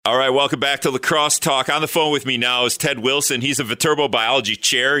All right, welcome back to Lacrosse Talk. On the phone with me now is Ted Wilson. He's a Viterbo biology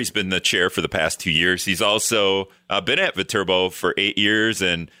chair. He's been the chair for the past 2 years. He's also been at Viterbo for 8 years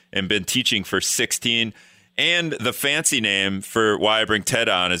and been teaching for 16. And the fancy name for why I bring Ted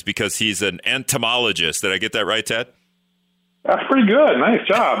on is because he's an entomologist. Did I get that right, Ted? That's pretty good. Nice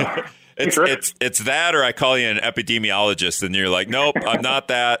job. It's that, or I call you an epidemiologist, and you're like, nope, I'm not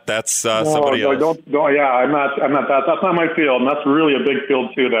that. That's somebody else. Don't. Yeah, I'm not that. That's not my field, and that's really a big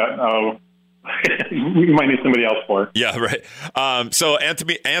field too. That you might need somebody else for. Yeah, right. So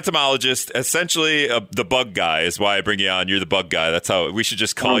entomologist, essentially the bug guy is why I bring you on. You're the bug guy. That's how we should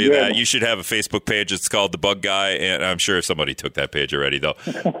just call you that. You should have a Facebook page. It's called The Bug Guy, and I'm sure somebody took that page already, though.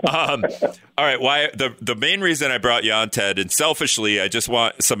 All right, why the main reason I brought you on, Ted, and selfishly, I just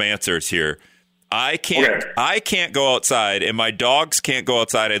want some answers here. I can't go outside, and my dogs can't go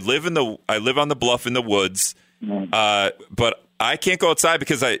outside. I live on the bluff in the woods, but I can't go outside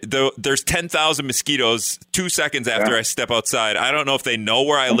because there's 10,000 mosquitoes 2 seconds after I step outside. I don't know if they know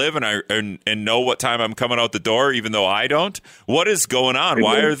where I live and know what time I'm coming out the door, even though I don't. What is going on?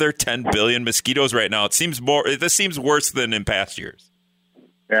 Why are there 10 billion mosquitoes right now? This seems worse than in past years.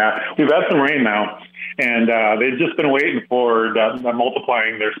 Yeah, we've had some rain now, and they've just been waiting for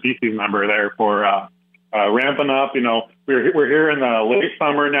multiplying their species number there for ramping up. You know, we're here in the late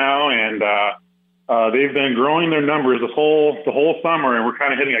summer now, and they've been growing their numbers the whole summer, and we're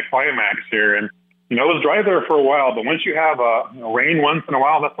kind of hitting a climax here. And you know, it was dry there for a while, but once you have rain once in a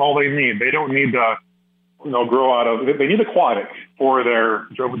while, that's all they need. They don't need to grow out of. They need aquatic for their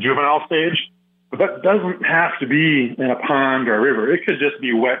juvenile stage. But that doesn't have to be in a pond or a river. It could just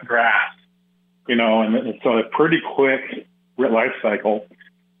be wet grass, and so a pretty quick life cycle.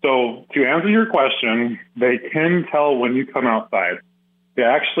 So to answer your question, they can tell when you come outside. They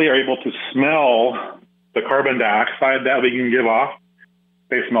actually are able to smell the carbon dioxide that we can give off.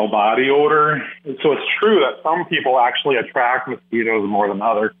 They smell body odor. So it's true that some people actually attract mosquitoes more than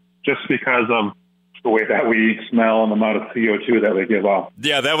others just because of the way that we smell and the amount of CO2 that we give off.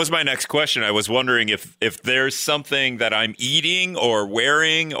 Yeah, that was my next question. I was wondering if there's something that I'm eating or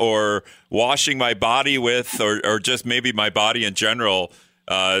wearing or washing my body with or just maybe my body in general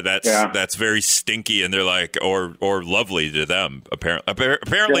that's very stinky, and they're like, or lovely to them.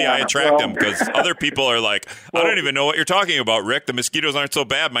 Apparently I attract them because other people are like, I don't even know what you're talking about, Rick. The mosquitoes aren't so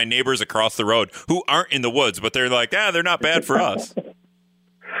bad. My neighbors across the road who aren't in the woods, but they're like, they're not bad for us.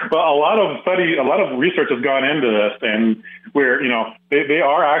 Well, a lot of research has gone into this, and they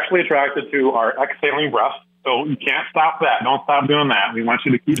are actually attracted to our exhaling breath. So you can't stop that. Don't stop doing that. We want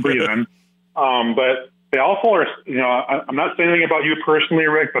you to keep breathing. But they also are, I'm not saying anything about you personally,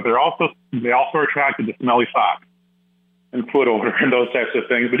 Rick, but they also are attracted to smelly socks and foot odor and those types of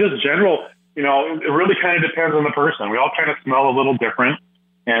things. But just general, it really kind of depends on the person. We all kind of smell a little different.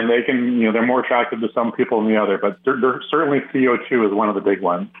 And they can, they're more attractive to some people than the other, but they're certainly CO2 is one of the big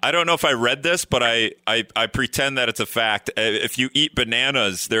ones. I don't know if I read this, but I pretend that it's a fact. If you eat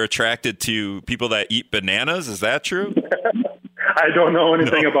bananas, they're attracted to people that eat bananas. Is that true? I don't know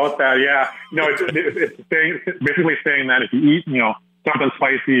anything about that. Yeah, no, it's basically saying that if you eat, something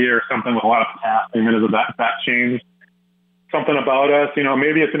spicy or something with a lot of potassium, that change. Something about us,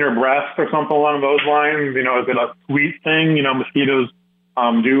 maybe it's in your breast or something along those lines. Is it a sweet thing? Mosquitoes.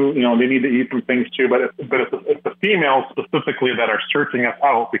 They need to eat some things too, but it's the females specifically that are searching us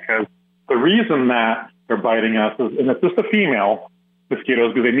out, because the reason that they're biting us is, and it's just the female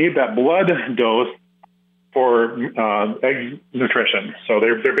mosquitoes, because they need that blood dose for egg nutrition. So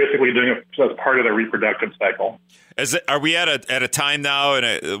they're basically doing it as part of their reproductive cycle. Are we at a time now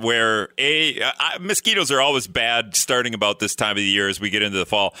where mosquitoes are always bad starting about this time of the year as we get into the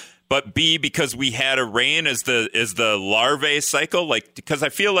fall? But B, because we had a rain is the larvae cycle, because I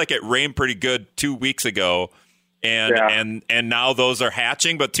feel like it rained pretty good 2 weeks ago, and now those are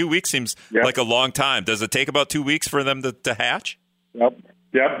hatching. But 2 weeks seems like a long time. Does it take about 2 weeks for them to hatch? Yep.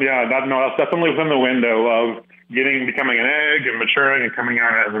 Yeah. That's definitely within the window of becoming an egg and maturing and coming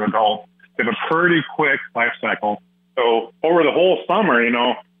out as an adult. They have a pretty quick life cycle. So over the whole summer,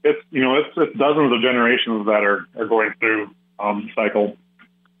 it's dozens of generations that are going through the cycle.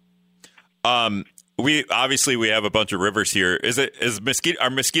 We have a bunch of rivers here. Are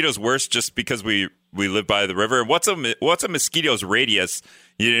mosquitoes worse just because we live by the river? What's a mosquito's radius?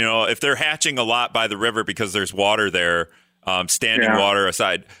 If they're hatching a lot by the river because there's water there, standing water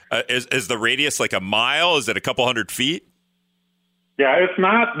aside, is the radius like a mile? Is it a couple hundred feet? Yeah, it's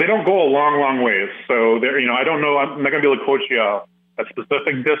not. They don't go a long ways. So I don't know. I'm not going to be able to quote you a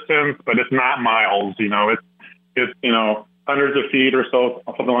specific distance, but it's not miles. It's hundreds of feet or so,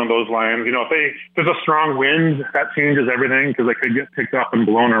 something along those lines. You know, if there's a strong wind, that changes everything because they could get picked up and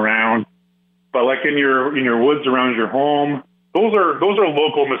blown around. But like in your woods around your home, those are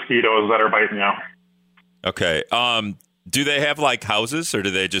local mosquitoes that are biting you. Okay. Do they have like houses, or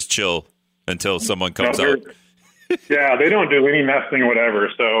do they just chill until someone comes out? Yeah, they don't do any nesting or whatever.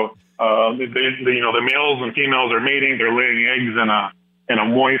 So the males and females are mating. They're laying eggs in a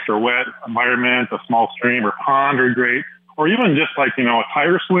moist or wet environment. A small stream or pond are great, or even just like a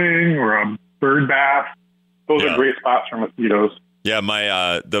tire swing or a bird bath. Those are great spots for mosquitoes. Yeah,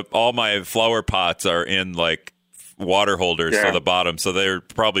 all my flower pots are in like water holders to the bottom, so they're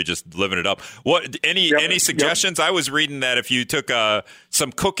probably just living it up. What any suggestions? I was reading that if you took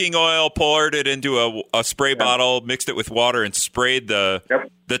some cooking oil, poured it into a spray bottle, mixed it with water, and sprayed the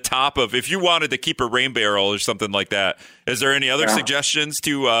top of, if you wanted to keep a rain barrel or something like that. Is there any other suggestions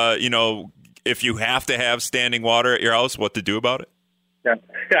to if you have to have standing water at your house, what to do about it? Yeah,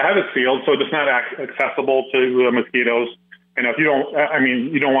 have it sealed so it's not accessible to mosquitoes. And if you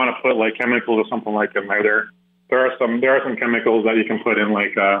don't want to put like chemicals or something like that either. There are some chemicals that you can put in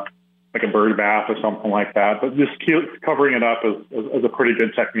like a bird bath or something like that. But just covering it up is a pretty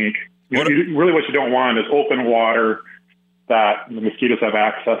good technique. Really what you don't want is open water that the mosquitoes have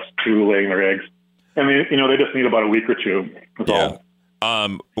access to laying their eggs. And they just need about a week or two. That's all.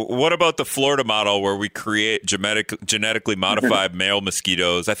 What about the Florida model where we create genetically modified male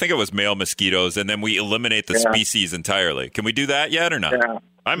mosquitoes? I think it was male mosquitoes, and then we eliminate the species entirely. Can we do that yet or not? Yeah.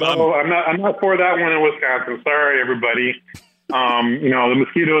 I'm not for that one in Wisconsin. Sorry, everybody. The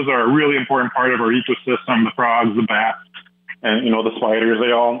mosquitoes are a really important part of our ecosystem. The frogs, the bats, and the spiders.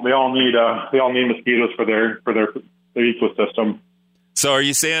 They all need mosquitoes for their ecosystem. So, are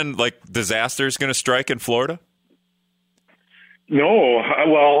you saying like disaster is going to strike in Florida? No,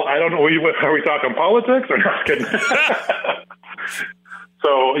 well, I don't know. Are we talking politics or not? Kidding.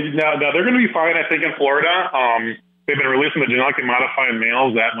 So now they're going to be fine, I think, in Florida. They've been releasing the genetically modified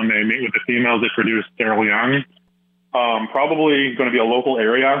males that when they mate with the females, they produce sterile young. Probably going to be a local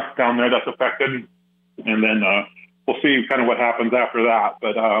area down there that's affected. And then we'll see kind of what happens after that.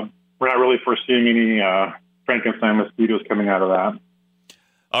 But we're not really foreseeing any Frankenstein mosquitoes coming out of that.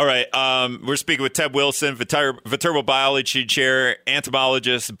 All right. We're speaking with Ted Wilson, viterbo biology chair,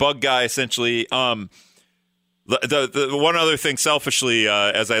 entomologist, bug guy, essentially. The one other thing, selfishly,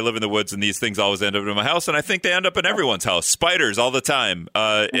 as I live in the woods and these things always end up in my house, and I think they end up in everyone's house. Spiders all the time.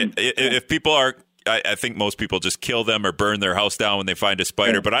 If people are, I think most people just kill them or burn their house down when they find a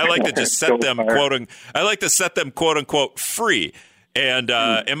spider. But I like to just set them quote unquote free. And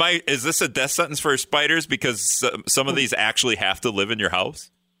is this a death sentence for spiders because some of these actually have to live in your house?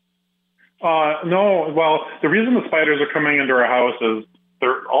 No. Well, the reason the spiders are coming into our house is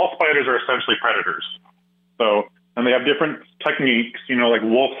all spiders are essentially predators. So, and they have different techniques, like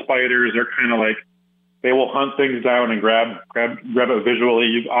wolf spiders. They're kind of like, they will hunt things down and grab it visually.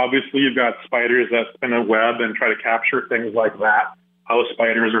 You've got spiders that spin a web and try to capture things like that. House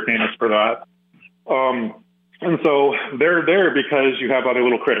spiders are famous for that. And so they're there because you have other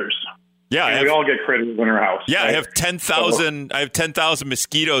little critters. Yeah, we all get critters in our house. Yeah, right? I have 10,000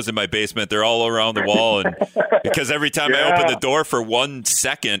 mosquitoes in my basement. They're all around the wall, and because every time I open the door for 1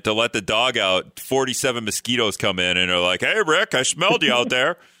 second to let the dog out, 47 mosquitoes come in and are like, "Hey, Rick, I smelled you out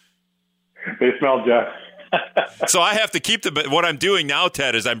there." They smelled you. So I have to keep them. What I'm doing now,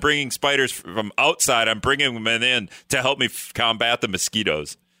 Ted, is I'm bringing spiders from outside. I'm bringing them in to help me combat the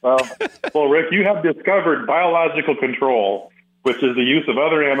mosquitoes. Well, Rick, you have discovered biological control, which is the use of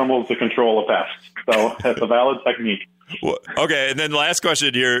other animals to control a pest. So that's a valid technique. Well, okay, and then last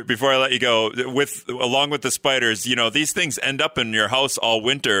question here before I let you go. Along with the spiders, these things end up in your house all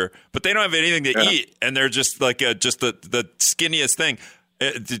winter, but they don't have anything to eat, and they're just like the skinniest thing.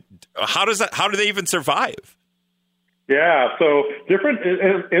 How do they even survive? Yeah, so different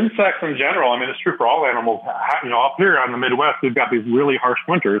insects in general. I mean, it's true for all animals. Up here on the Midwest, we've got these really harsh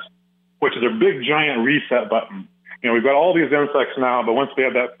winters, which is a big, giant reset button. We've got all these insects now, but once we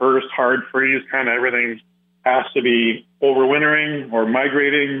have that first hard freeze, kind of everything has to be overwintering or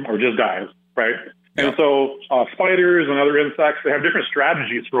migrating or just dies, right? Yeah. And so spiders and other insects, they have different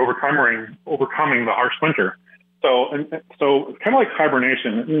strategies for overcoming the harsh winter. So it's kind of like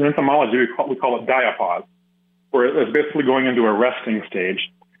hibernation. In entomology, we call it diapause, where it's basically going into a resting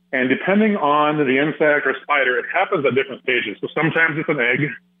stage. And depending on the insect or spider, it happens at different stages. So sometimes it's an egg,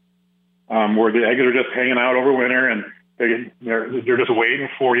 where the eggs are just hanging out over winter, and they're just waiting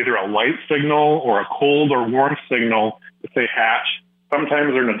for either a light signal or a cold or warm signal to say hatch.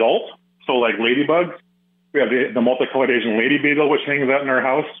 Sometimes they're an adult, so like ladybugs. We have the multicolored Asian lady beetle, which hangs out in our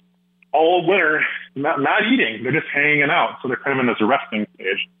house all winter, not eating. They're just hanging out. So they're kind of in this resting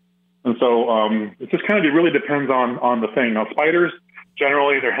stage. And so it just kind of really depends on the thing. Now, spiders,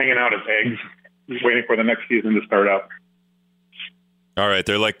 generally, they're hanging out as eggs, waiting for the next season to start up. All right.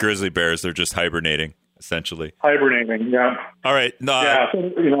 They're like grizzly bears. They're just hibernating, essentially. Hibernating, yeah. All right. No,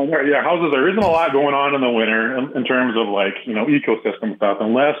 houses, there isn't a lot going on in the winter in terms of ecosystem stuff,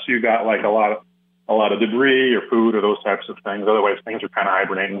 unless you got like a lot of debris or food or those types of things. Otherwise, things are kind of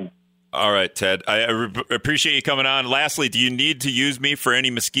hibernating. All right, Ted. I appreciate you coming on. Lastly, do you need to use me for any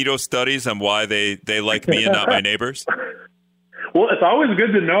mosquito studies on why they like me and not my neighbors? Well, it's always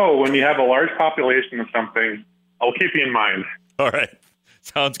good to know when you have a large population of something. I'll keep you in mind. All right.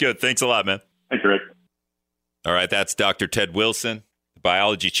 Sounds good. Thanks a lot, man. Thanks, Rick. All right. That's Dr. Ted Wilson, the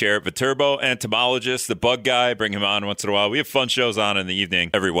biology chair at Viterbo, entomologist, the bug guy. Bring him on once in a while. We have fun shows on in the evening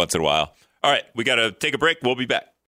every once in a while. All right. We got to take a break. We'll be back.